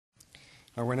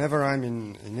Now, whenever I'm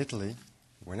in Italy,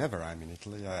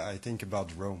 I think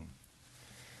about Rome.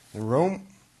 And Rome,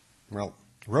 well,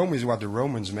 Rome is what the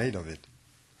Romans made of it.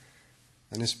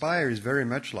 And Inspire is very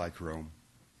much like Rome.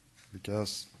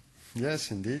 Because,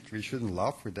 yes, indeed, we shouldn't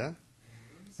laugh with that.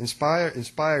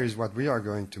 Inspire is what we are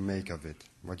going to make of it,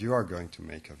 what you are going to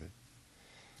make of it.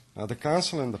 Now, the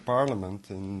Council and the Parliament,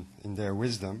 in their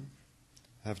wisdom,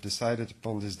 have decided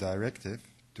upon this directive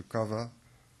to cover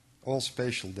all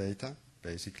spatial data,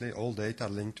 basically all data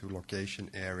linked to location,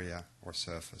 area, or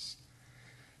surface.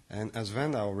 And as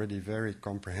Wanda already very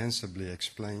comprehensively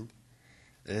explained,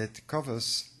 it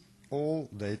covers all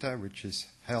data which is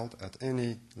held at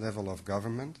any level of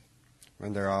government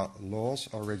when there are laws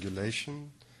or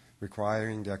regulation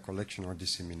requiring their collection or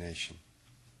dissemination.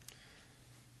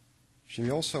 She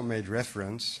also made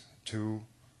reference to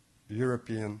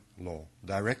European law,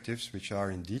 directives which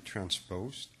are indeed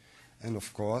transposed and,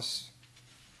 of course,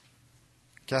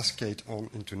 cascade on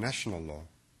into national law.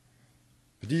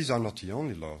 But these are not the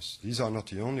only laws. These are not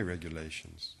the only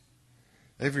regulations.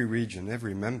 Every region,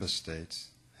 every member state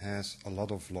has a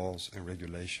lot of laws and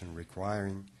regulation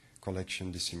requiring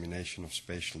collection, dissemination of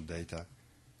spatial data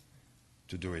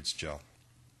to do its job.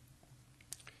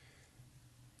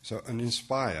 So an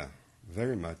Inspire,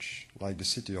 very much like the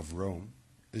city of Rome,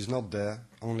 is not there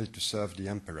only to serve the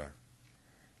emperor.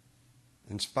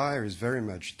 Inspire is very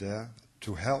much there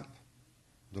to help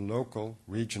the local,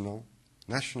 regional,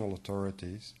 national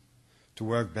authorities to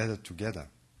work better together.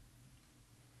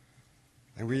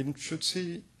 And we should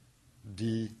see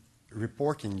the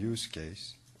reporting use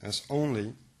case as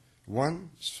only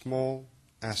one small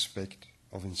aspect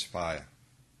of Inspire.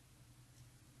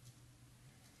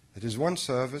 It is one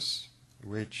service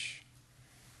which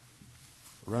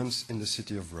runs in the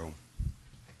city of Rome,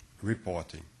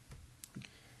 reporting.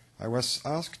 I was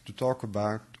asked to talk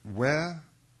about where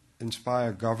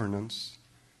Inspire governance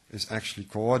is actually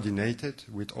coordinated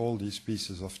with all these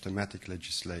pieces of thematic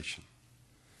legislation.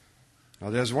 Now,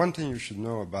 there's one thing you should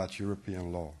know about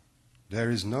European law. There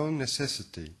is no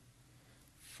necessity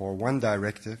for one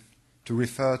directive to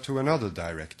refer to another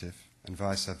directive and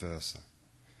vice versa.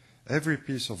 Every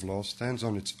piece of law stands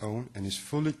on its own and is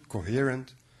fully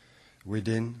coherent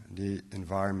within the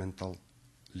environmental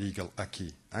legal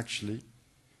acquis. Actually,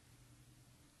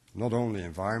 not only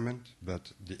environment,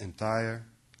 but the entire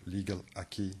legal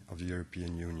acquis of the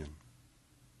European Union.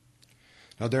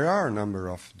 Now, there are a number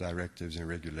of directives and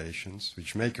regulations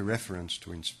which make a reference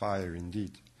to Inspire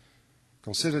indeed.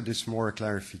 Consider this more a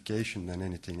clarification than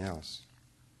anything else.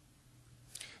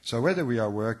 So whether we are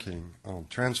working on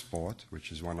transport,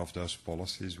 which is one of those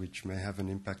policies which may have an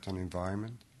impact on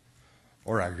environment,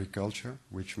 or agriculture,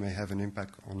 which may have an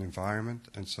impact on environment,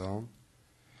 and so on,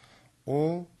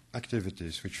 all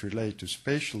activities which relate to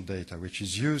spatial data which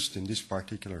is used in this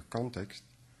particular context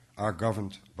are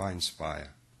governed by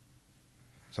Inspire.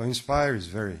 So Inspire is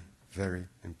very, very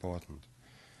important.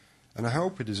 And I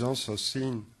hope it is also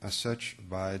seen as such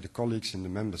by the colleagues in the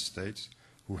member states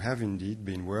who have indeed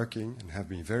been working and have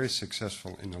been very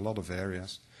successful in a lot of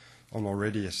areas on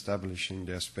already establishing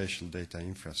their spatial data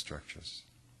infrastructures.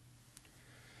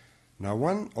 Now,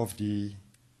 one of the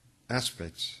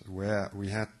aspects where we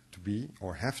had to be,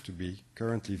 or have to be,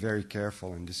 currently very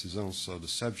careful, and this is also the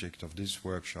subject of this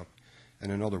workshop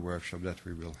and another workshop that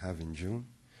we will have in June,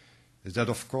 is that,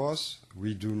 of course,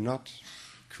 we do not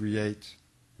create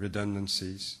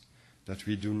redundancies, that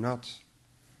we do not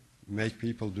make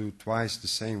people do twice the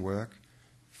same work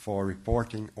for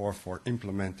reporting or for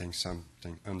implementing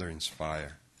something under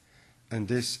Inspire. And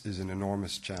this is an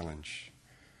enormous challenge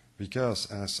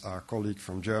because, as our colleague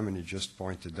from Germany just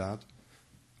pointed out,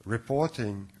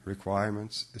 reporting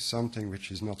requirements is something which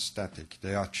is not static.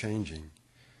 They are changing.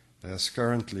 There's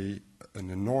currently an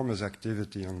enormous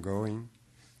activity ongoing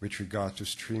with regard to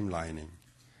streamlining.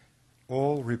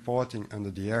 All reporting under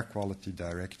the air quality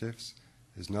directives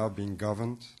is now being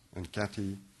governed, and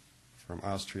Cathy from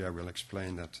Austria will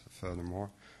explain that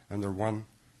furthermore, under one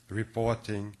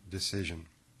reporting decision.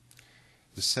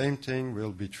 The same thing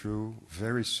will be true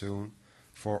very soon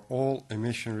for all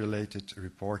emission-related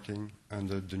reporting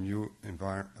under the new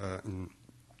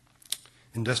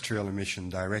Industrial Emission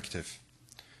Directive,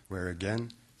 where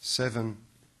again 7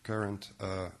 current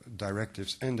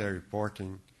directives and their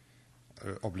reporting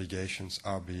obligations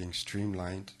are being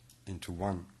streamlined into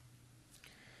one.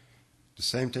 The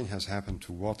same thing has happened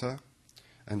to water,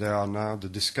 and there are now the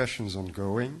discussions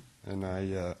ongoing, and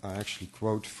I actually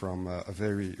quote from a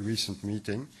very recent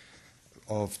meeting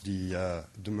of the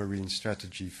Marine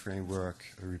Strategy Framework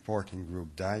Reporting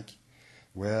Group, DIKE,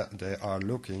 where they are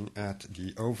looking at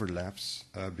the overlaps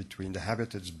between the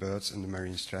Habitats, Birds and the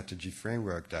Marine Strategy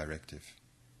Framework Directive.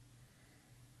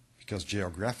 Because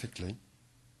geographically,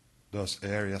 those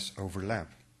areas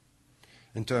overlap.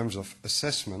 In terms of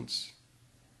assessments,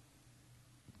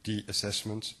 the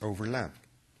assessments overlap.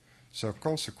 So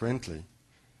consequently,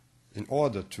 in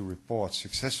order to report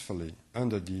successfully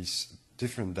under these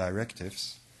different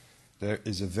directives, there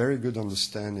is a very good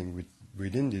understanding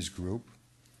within this group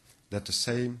that the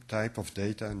same type of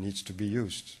data needs to be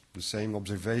used. The same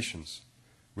observations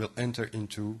will enter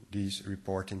into these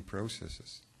reporting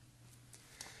processes.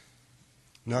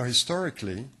 Now,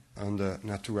 historically, under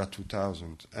Natura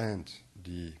 2000 and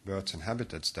the Birds and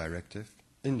Habitats Directive,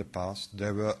 in the past,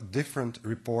 there were different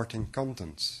reporting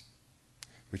contents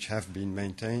which have been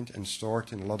maintained and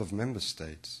stored in a lot of member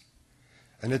states.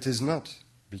 And it is not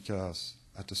because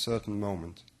at a certain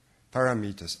moment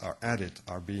parameters are added,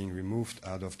 are being removed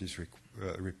out of this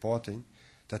reporting,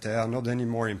 that they are not any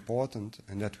more important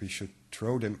and that we should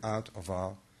throw them out of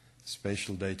our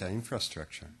spatial data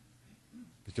infrastructure.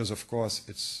 Because of course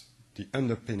it's the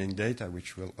underpinning data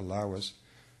which will allow us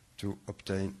to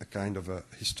obtain a kind of a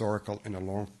historical and a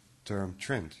long-term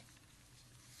trend.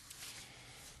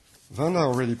 Wanda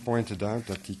already pointed out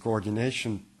that the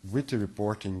coordination with the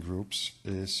reporting groups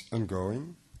is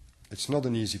ongoing. It's not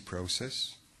an easy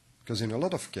process, because in a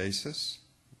lot of cases,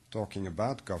 talking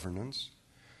about governance,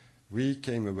 we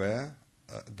came aware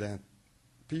that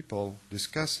people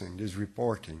discussing this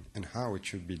reporting and how it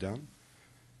should be done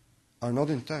are not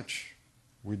in touch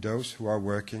with those who are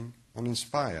working on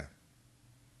Inspire.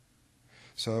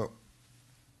 So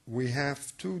we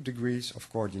have 2 degrees of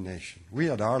coordination. We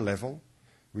at our level,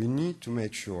 we need to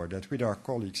make sure that with our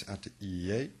colleagues at the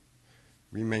EEA,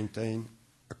 we maintain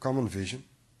a common vision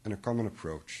and a common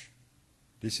approach.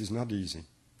 This is not easy.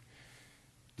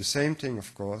 The same thing,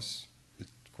 of course, it's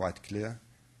quite clear,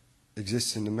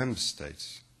 exists in the member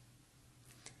states.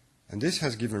 And this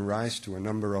has given rise to a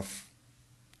number of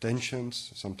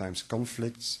tensions, sometimes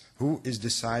conflicts. Who is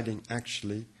deciding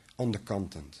actually on the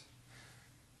content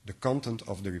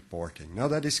of the reporting? Now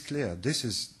that is clear. This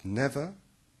is never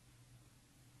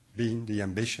been the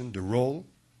ambition, the role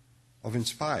of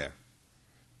Inspire.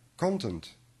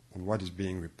 Content on what is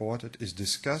being reported is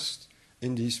discussed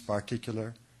in these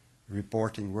particular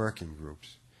reporting working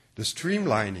groups. The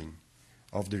streamlining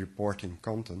of the reporting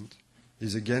content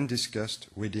is again discussed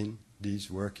within these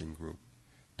working groups.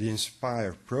 The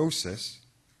Inspire process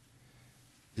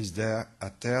is there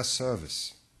at their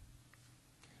service.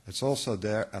 It's also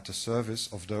there at the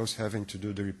service of those having to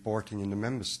do the reporting in the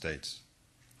member states.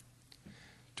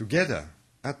 Together,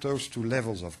 at those 2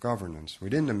 levels of governance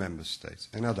within the member states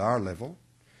and at our level,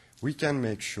 we can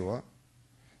make sure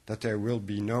that there will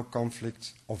be no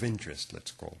conflict of interest,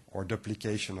 let's call, or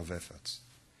duplication of efforts.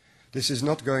 This is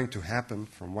not going to happen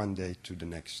from one day to the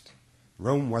next.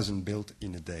 Rome wasn't built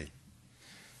in a day.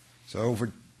 So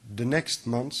over the next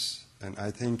months, and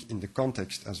I think in the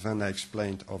context, as Wanda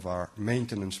explained, of our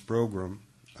maintenance program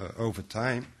over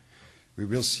time, we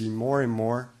will see more and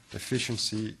more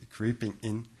efficiency creeping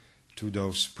in to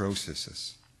those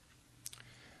processes.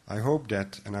 I hope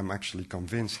that, and I'm actually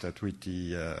convinced that with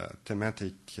the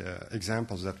thematic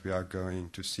examples that we are going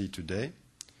to see today,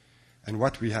 and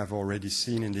what we have already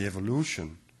seen in the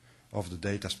evolution of the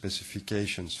data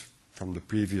specifications from the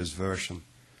previous version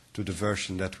to the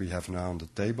version that we have now on the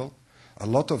table, a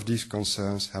lot of these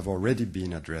concerns have already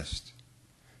been addressed.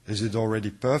 Is it already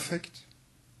perfect?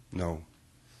 No.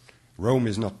 Rome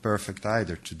is not perfect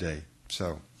either today.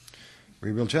 So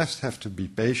we will just have to be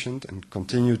patient and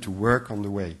continue to work on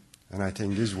the way. And I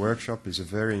think this workshop is a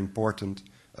very important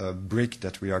brick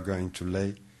that we are going to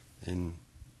lay in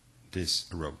this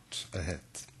road ahead.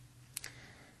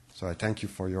 So I thank you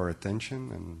for your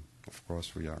attention, and of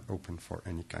course we are open for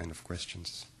any kind of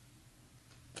questions.